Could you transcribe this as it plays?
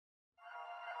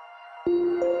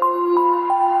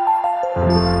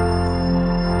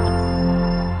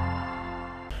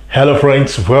Hello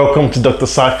friends, welcome to Dr.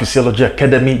 Ossai Physiology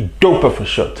Academy, DOPA for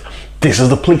short. This is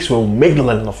the place where we make the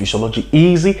learning of physiology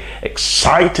easy,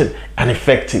 exciting and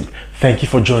effective. Thank you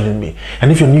for joining me.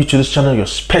 And if you're new to this channel, you're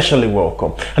especially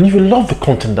welcome. And if you love the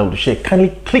content that we share, kindly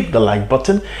click the like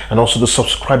button and also the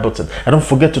subscribe button. And don't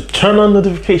forget to turn on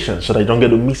notifications so that you don't get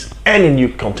to miss any new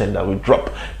content that we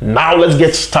drop. Now let's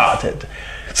get started.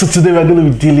 So today we're going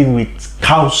to be dealing with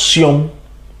calcium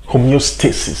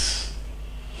homeostasis.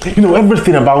 You know,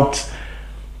 everything about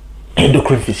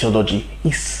endocrine physiology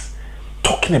is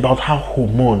talking about how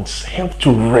hormones help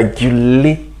to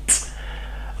regulate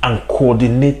and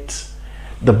coordinate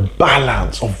the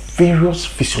balance of various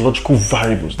physiological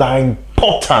variables that are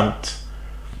important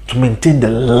to maintain the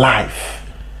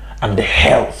life and the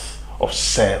health of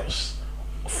cells,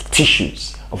 of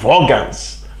tissues, of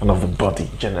organs, and of the body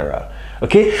in general.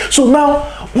 Okay, so now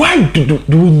why do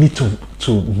we need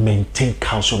to maintain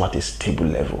calcium at a stable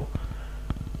level?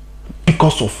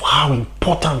 Because of how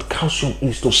important calcium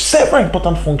is to several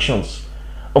important functions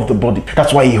of the body.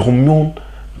 That's why a hormone,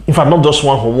 in fact not just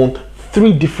one hormone,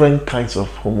 3 different kinds of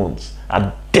hormones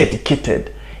are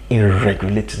dedicated in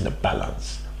regulating the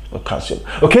balance of calcium.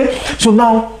 Okay, so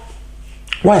now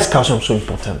why is calcium so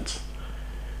important?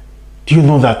 Do you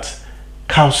know that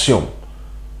calcium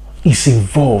is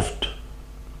involved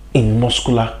in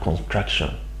muscular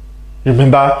contraction?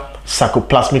 Remember,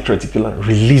 sarcoplasmic reticulum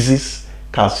releases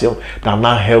calcium that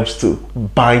now helps to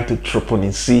bind to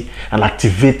troponin C and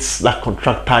activates that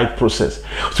contractile process.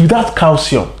 So without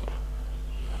calcium,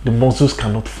 the muscles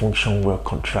cannot function well,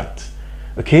 contract.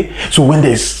 Okay, so when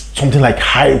there's something like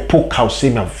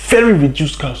hypocalcemia, very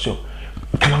reduced calcium,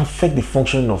 it can affect the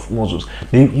functioning of muscles.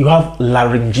 You have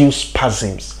laryngeal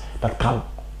spasms that can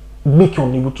make you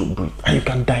unable to breathe and you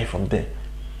can die from there.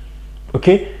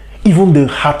 Okay, even the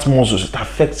heart muscles, it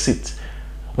affects it.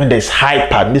 When there's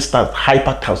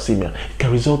hypercalcemia, it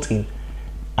can result in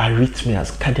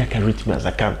arrhythmias, cardiac arrhythmias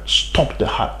that can stop the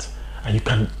heart, and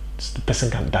the person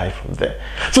can die from there.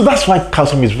 So that's why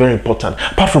calcium is very important.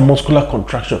 Apart from muscular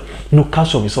contraction, you know,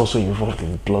 calcium is also involved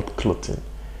in blood clotting.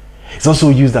 It's also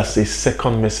used as a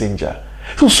second messenger.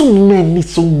 So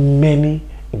many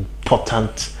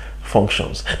important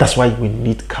functions. That's why we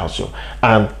need calcium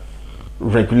and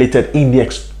regulated in the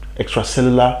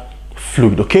extracellular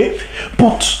fluid. Okay,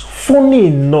 but funny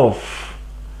enough,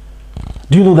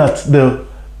 do you know that the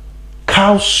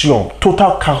calcium,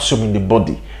 total calcium in the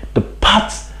body, the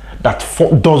part that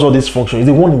does all this function is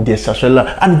the one in the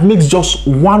extracellular, and it makes just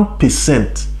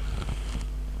 1%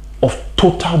 of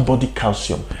total body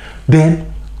calcium.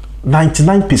 Then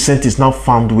 99% is now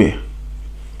found where?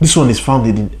 This one is found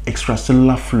in the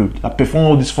extracellular fluid that perform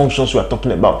all these functions we are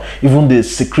talking about. Even the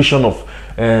secretion of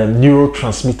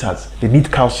neurotransmitters, they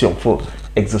need calcium for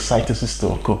exocytosis to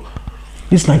occur.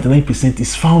 This 99%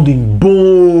 is found in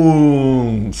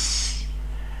bones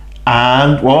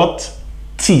and what?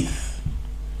 Teeth.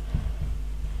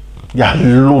 They are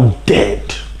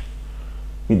loaded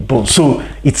with bones. So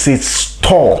it's a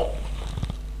store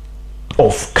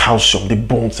of calcium, the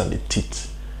bones and the teeth.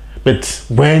 But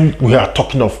when we are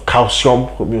talking of calcium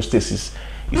homeostasis,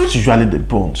 it's usually the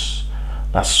bones.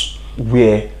 That's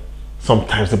where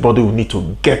sometimes the body will need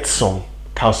to get some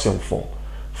calcium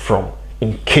from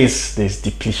in case there's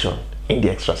depletion in the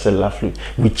extracellular fluid,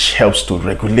 which helps to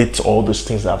regulate all those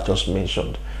things that I've just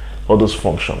mentioned, all those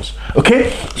functions.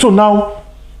 Okay, so now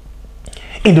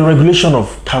in the regulation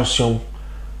of calcium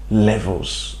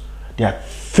levels, there are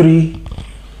 3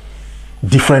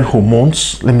 different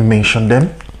hormones. Let me mention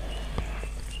them.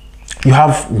 You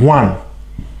have 1,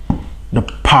 the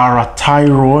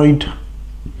parathyroid,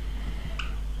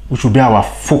 which will be our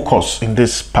focus in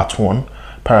this part 1,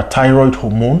 parathyroid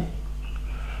hormone.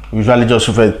 We usually just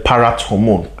refer to parath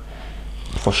hormone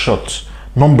for short.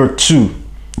 Number 2,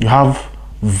 you have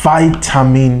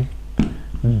vitamin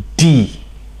D,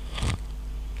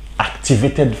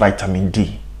 activated vitamin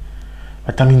D.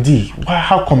 Vitamin D,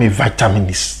 how come a vitamin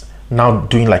is now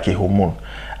doing like a hormone?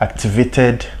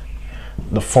 Activated,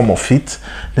 the form of it.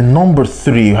 Then number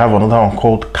 3, you have another one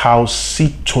called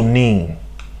calcitonin.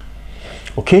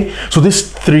 Okay, so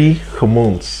these 3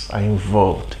 hormones are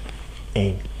involved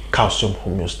in calcium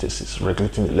homeostasis,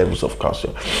 regulating the levels of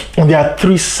calcium. And there are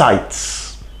 3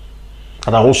 sites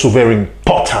that are also very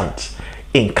important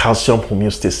in calcium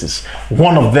homeostasis.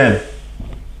 One of them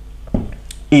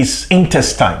is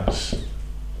intestines.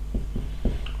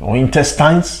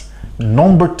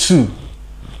 Number 2,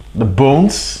 the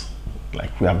bones,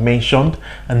 like we have mentioned,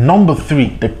 and number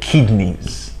 3, the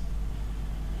kidneys.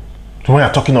 So when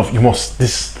you're talking of, you must,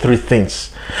 these three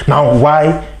things. Now,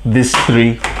 why these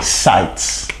three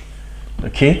sites?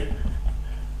 Okay,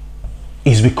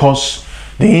 is because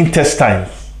the intestine,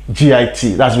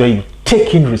 GIT, that's where you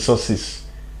take in resources.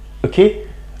 Okay,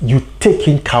 you take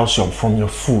in calcium from your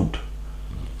food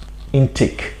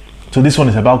intake. So this one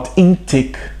is about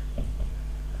intake.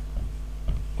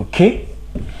 Okay,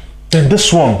 then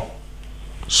this one,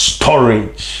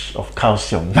 storage of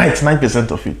calcium,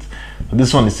 99% of it. So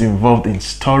this one is involved in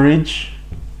storage.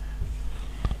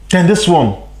 Then this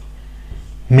one,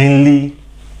 mainly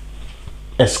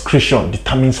excretion,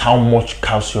 determines how much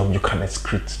calcium you can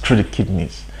excrete through the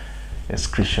kidneys.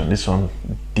 Excretion, this one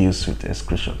deals with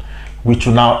excretion, which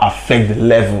will now affect the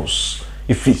levels.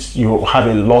 If it's, you have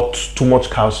a lot, too much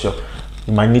calcium,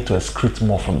 you might need to excrete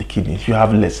more from the kidney. If you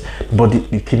have less,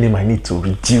 the kidney might need to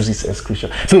reduce its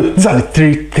excretion. So these are the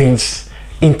three things,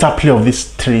 interplay of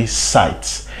these three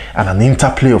sites, and an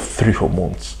interplay of three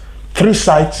hormones. Three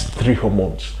sites, three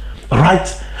hormones. All right?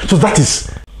 So that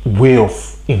is way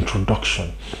of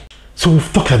introduction. So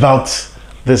we've talked about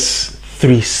these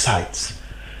three sites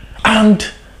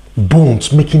and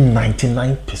bones making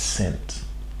 99%.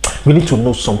 We need to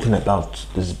know something about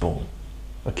this bone.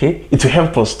 Okay, it will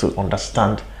help us to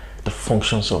understand the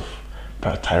functions of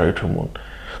parathyroid hormone.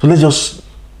 So let's just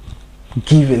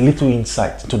give a little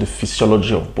insight to the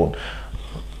physiology of bone,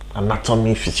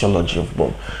 anatomy, physiology of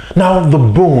bone. Now, the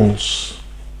bones,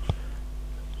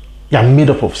 they are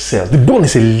made up of cells. The bone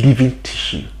is a living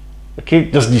tissue. Okay,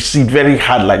 just you see it very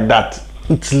hard like that.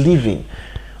 It's living.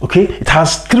 Okay, it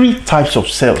has three types of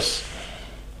cells.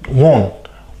 One,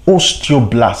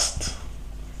 osteoblast.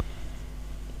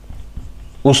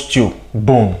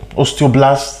 Bone.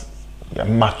 Osteoblast,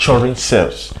 maturing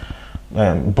cells,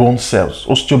 bone cells.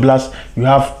 Osteoblast, you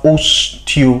have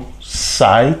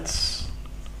osteocytes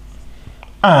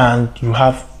and you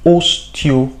have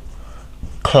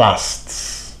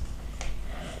osteoclasts.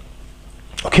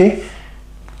 Okay,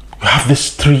 you have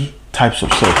these three types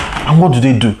of cells. And what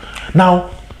do?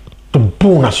 Now, the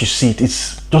bone, as you see it,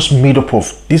 is just made up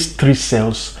of these three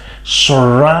cells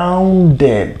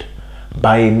surrounded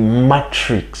by a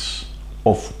matrix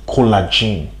of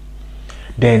collagen,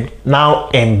 then now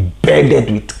embedded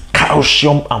with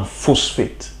calcium and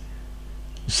phosphate.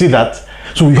 You see that?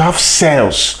 So you have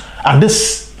cells, and the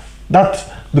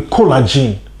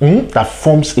collagen that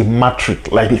forms a matrix,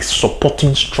 like a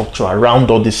supporting structure around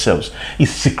all these cells,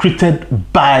 is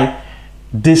secreted by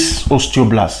this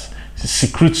osteoblast. It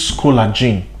secretes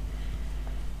collagen.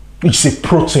 It's a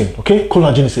protein. Okay,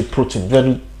 collagen is a protein,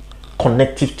 very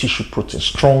connective tissue protein,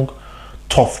 strong,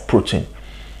 tough protein.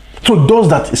 So it does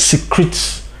that, it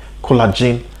secretes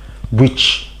collagen,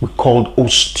 which we call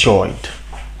osteoid.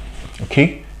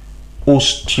 Okay,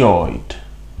 osteoid.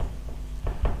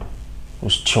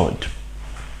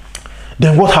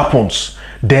 Then what happens?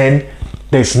 Then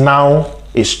there's now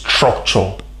a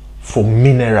structure for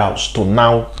minerals to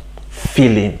now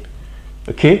fill in.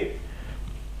 Okay,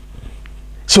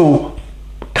 so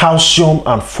calcium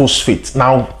and phosphate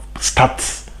now start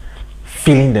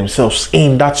filling themselves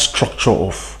in that structure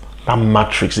of that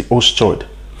matrix, the osteoid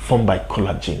formed by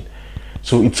collagen.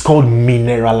 So it's called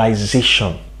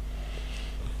mineralization.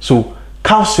 So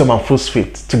calcium and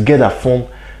phosphate together form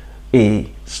a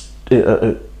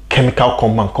chemical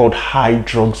compound called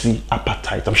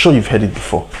hydroxyapatite. I'm sure you've heard it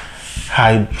before.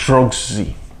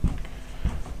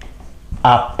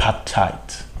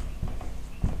 Hydroxyapatite.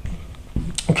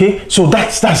 Okay, so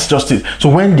that's just it. So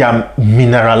when they are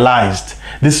mineralized,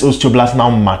 these osteoblasts now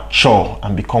mature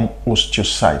and become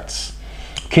osteocytes.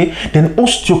 Okay, then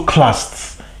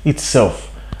osteoclasts itself,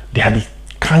 they are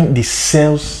the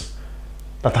cells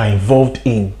that are involved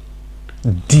in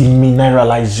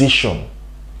demineralization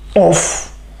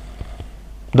of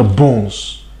the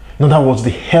bones. In other words,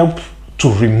 they help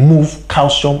to remove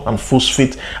calcium and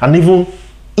phosphate and even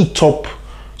eat up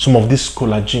some of this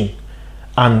collagen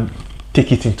and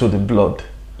take it into the blood.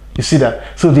 You see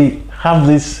that? So they have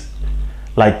this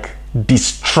like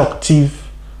destructive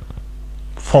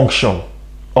function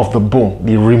of the bone.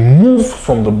 They remove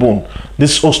from the bone.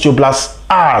 This osteoblast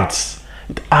adds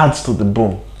to the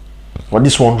bone, but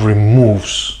this one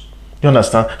removes. You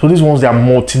understand? So these ones, they are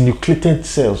multinucleated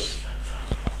cells,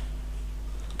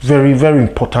 very, very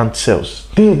important cells.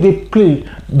 They play,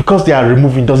 because they are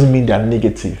removing doesn't mean they are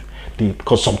negative.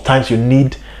 Because sometimes you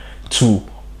need to,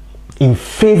 in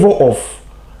favor of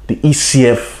the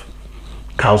ECF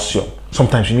calcium,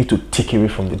 sometimes you need to take away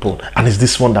from the bone, and it's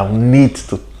this one that needs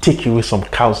to take away some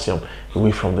calcium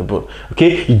away from the bone.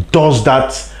 Okay, it does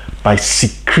that by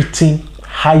secreting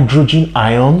hydrogen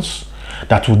ions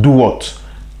that will do what?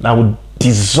 That will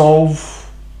dissolve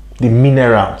the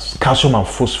minerals, calcium and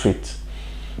phosphate.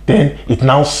 Then it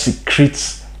now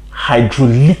secretes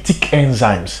hydrolytic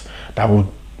enzymes that will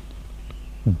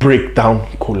break down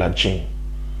collagen.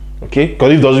 Okay,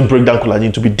 because if it doesn't break down collagen,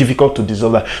 it will be difficult to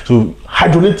dissolve that. So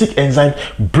hydrolytic enzyme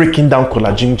breaking down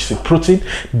collagen, which is a protein,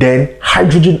 then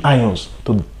hydrogen ions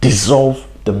to dissolve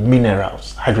the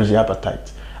minerals,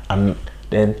 hydroxyapatite, and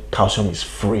then calcium is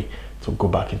free to go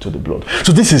back into the blood.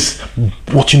 So this is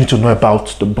what you need to know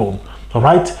about the bone. All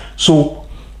right, so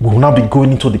we'll now be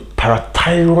going into the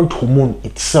parathyroid hormone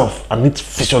itself and its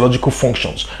physiological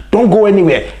functions. Don't go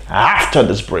anywhere after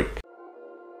this break.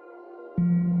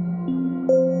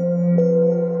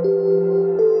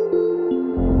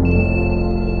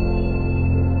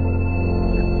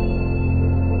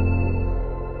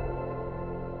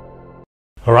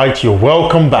 All right, you're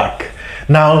welcome back.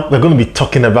 Now we're going to be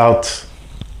talking about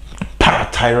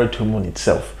parathyroid hormone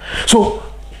itself. So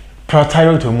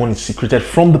parathyroid hormone is secreted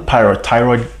from the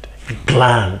parathyroid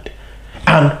gland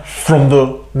and from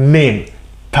the name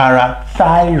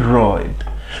parathyroid.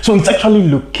 So it's actually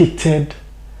located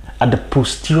at the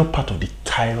posterior part of the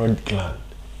thyroid gland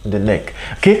in the neck.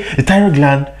 Okay, the thyroid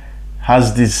gland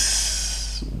has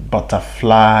this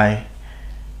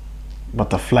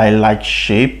butterfly-like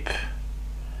shape,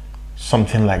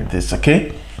 something like this.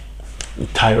 Okay, the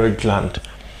thyroid gland.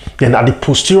 Then at the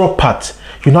posterior part,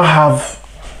 you now have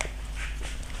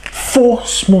 4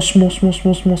 small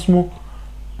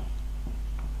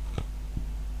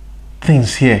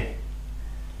things here.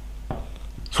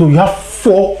 So you have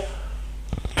 4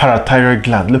 parathyroid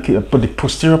glands. Look at the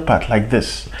posterior part like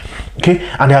this. Okay,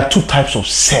 and there are 2 types of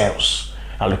cells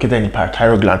are located in the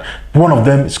parathyroid gland. One of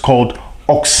them is called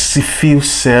oxyphil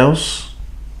cells.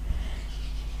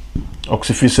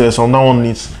 Oxyphil cells, and that one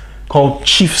is called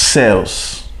chief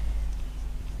cells.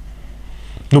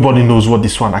 Nobody knows what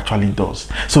this one actually does.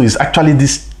 So it's actually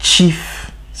these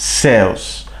chief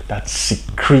cells that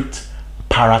secrete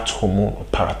parathormone or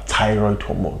parathyroid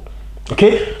hormone.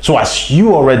 Okay, so as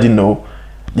you already know,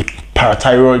 the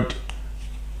parathyroid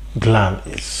gland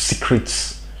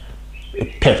secretes a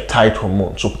peptide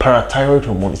hormone. So parathyroid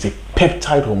hormone is a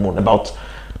peptide hormone, about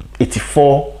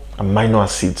 84 amino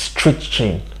acids, straight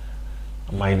chain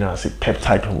amino acid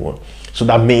peptide hormone. So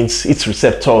that means its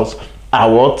receptors are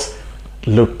what?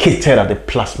 Located at the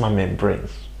plasma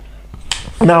membranes.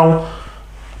 Now,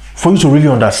 for you to really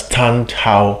understand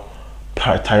how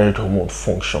parathyroid hormone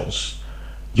functions,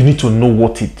 you need to know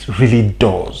what it really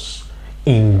does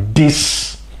in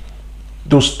those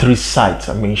 3 sites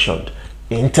I mentioned: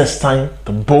 the intestine,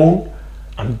 the bone,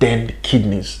 and then the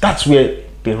kidneys. That's where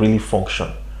they really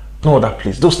function. No other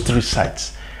place. Those 3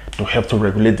 sites to help to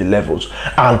regulate the levels,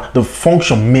 and the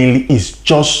function mainly is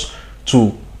just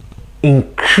to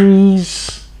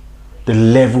increase the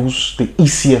levels, the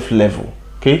ECF level,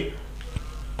 okay,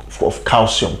 of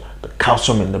calcium, the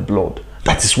calcium in the blood.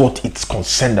 That is what it's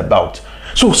concerned about.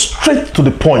 So straight to the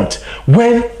point,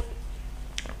 when,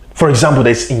 for example,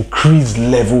 there's increased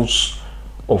levels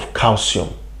of calcium,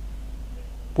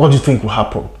 what do you think will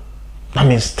happen? That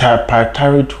means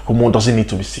parathyroid hormone doesn't need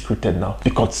to be secreted now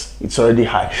because it's already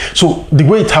high. So the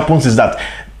way it happens is that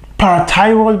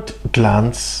parathyroid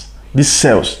glands, these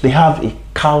cells, they have a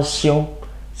calcium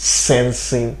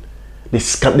sensing, they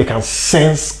can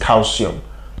sense calcium.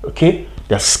 Okay,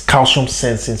 they're calcium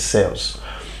sensing cells.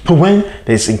 So when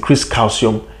there's increased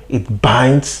calcium, it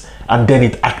binds and then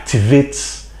it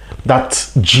activates that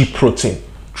G protein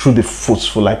through the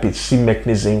phospholipid C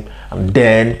mechanism, and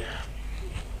then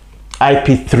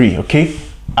IP3, okay,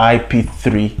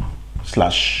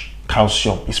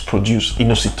 IP3/calcium is produced,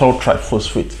 inositol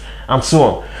triphosphate, and so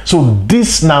on. So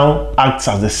this now acts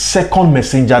as the second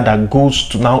messenger that goes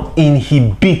to now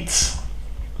inhibit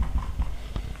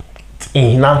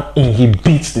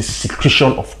the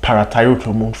secretion of parathyroid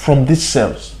hormone from these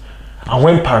cells. And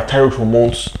when parathyroid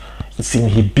hormones is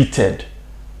inhibited,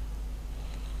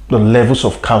 the levels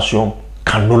of calcium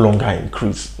can no longer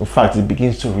increase. In fact, it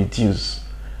begins to reduce.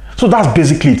 So that's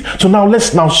basically it. So now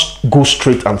let's go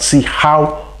straight and see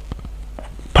how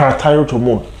parathyroid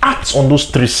hormone acts on those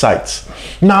 3 sites.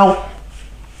 Now,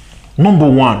 number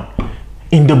 1,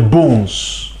 in the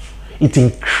bones, it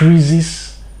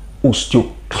increases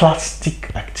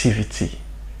osteoclastic activity.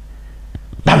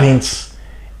 That means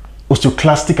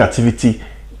osteoclastic activity,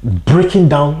 breaking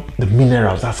down the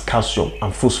minerals, that's calcium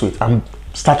and phosphate, and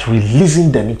start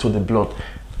releasing them into the blood.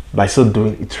 By so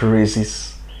doing, it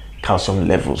raises calcium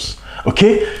levels.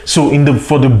 Okay, so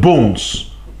for the bones,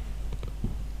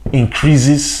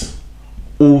 increases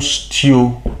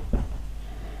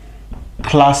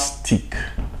osteoclastic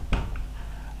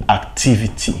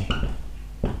activity.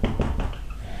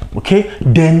 Okay,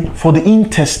 then for the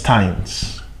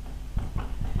intestines,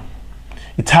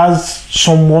 it has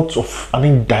somewhat of an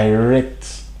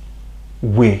indirect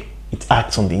way it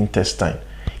acts on the intestine.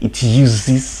 It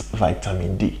uses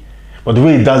vitamin D, but the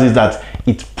way it does is that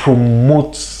it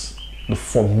promotes the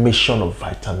formation of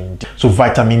vitamin D. So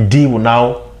vitamin D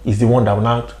is the one that will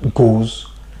now goes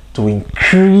to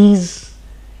increase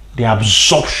the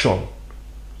absorption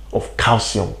of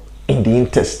calcium in the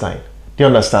intestine. Do you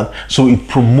understand? So it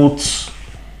promotes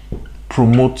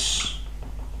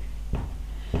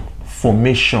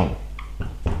formation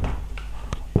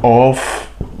of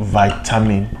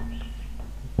vitamin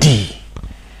D.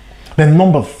 Then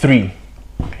number 3,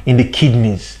 in the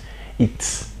kidneys,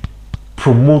 it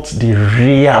promotes the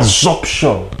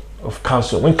reabsorption of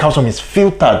calcium. When calcium is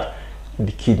filtered in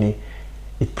the kidney,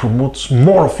 it promotes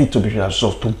more of it to be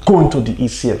reabsorbed, to go into the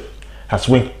ECF. That's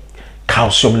when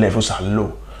calcium levels are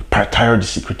low. Parathyroid is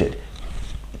secreted.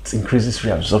 It increases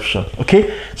reabsorption.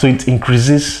 Okay, so it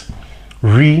increases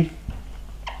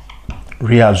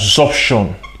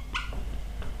reabsorption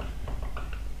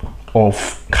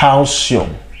of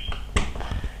calcium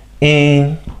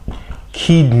in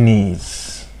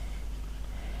kidneys.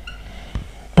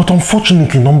 But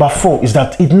unfortunately, number 4 is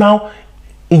that it now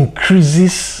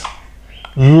increases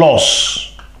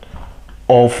loss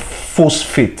of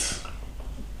phosphate.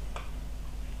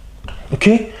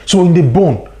 Okay, so in the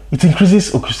bone, it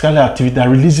increases crystalline activity that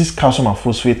releases calcium and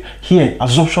phosphate. Here,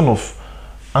 absorption of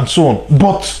and so on.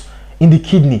 But in the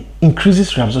kidney,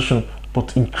 increases reabsorption,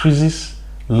 but increases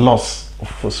loss of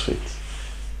phosphate,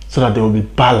 so that there will be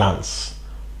balance.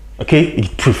 Okay,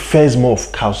 it prefers more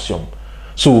of calcium.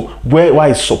 So why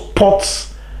it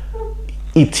supports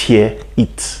it here,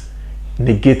 it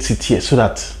negates it here, so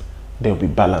that there will be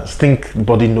balance. Think the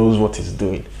body knows what it's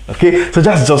doing. Okay, so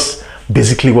that's just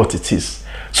basically what it is.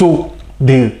 So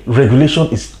the regulation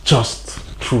is just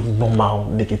through normal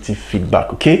negative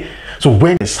feedback. Okay, so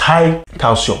when it's high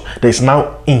calcium, there is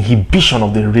now inhibition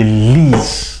of the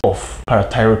release of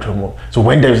parathyroid hormone. So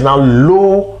when there is now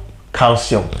low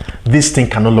calcium, this thing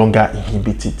can no longer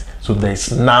inhibit it. So there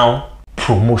is now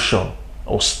promotion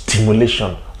or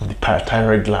stimulation of the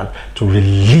parathyroid gland to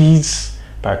release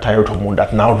parathyroid hormone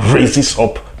that now raises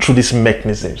up through these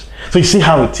mechanisms. So you see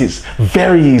how it is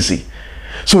very easy.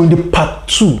 So in the part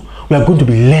 2, we are going to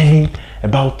be learning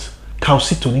about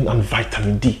calcitonin and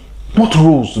vitamin D. What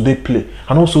roles do they play?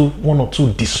 And also 1 or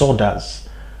 2 disorders.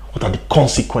 What are the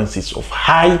consequences of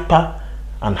hyper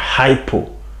and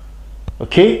hypo?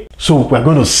 Okay, so we're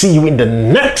going to see you in the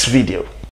next video.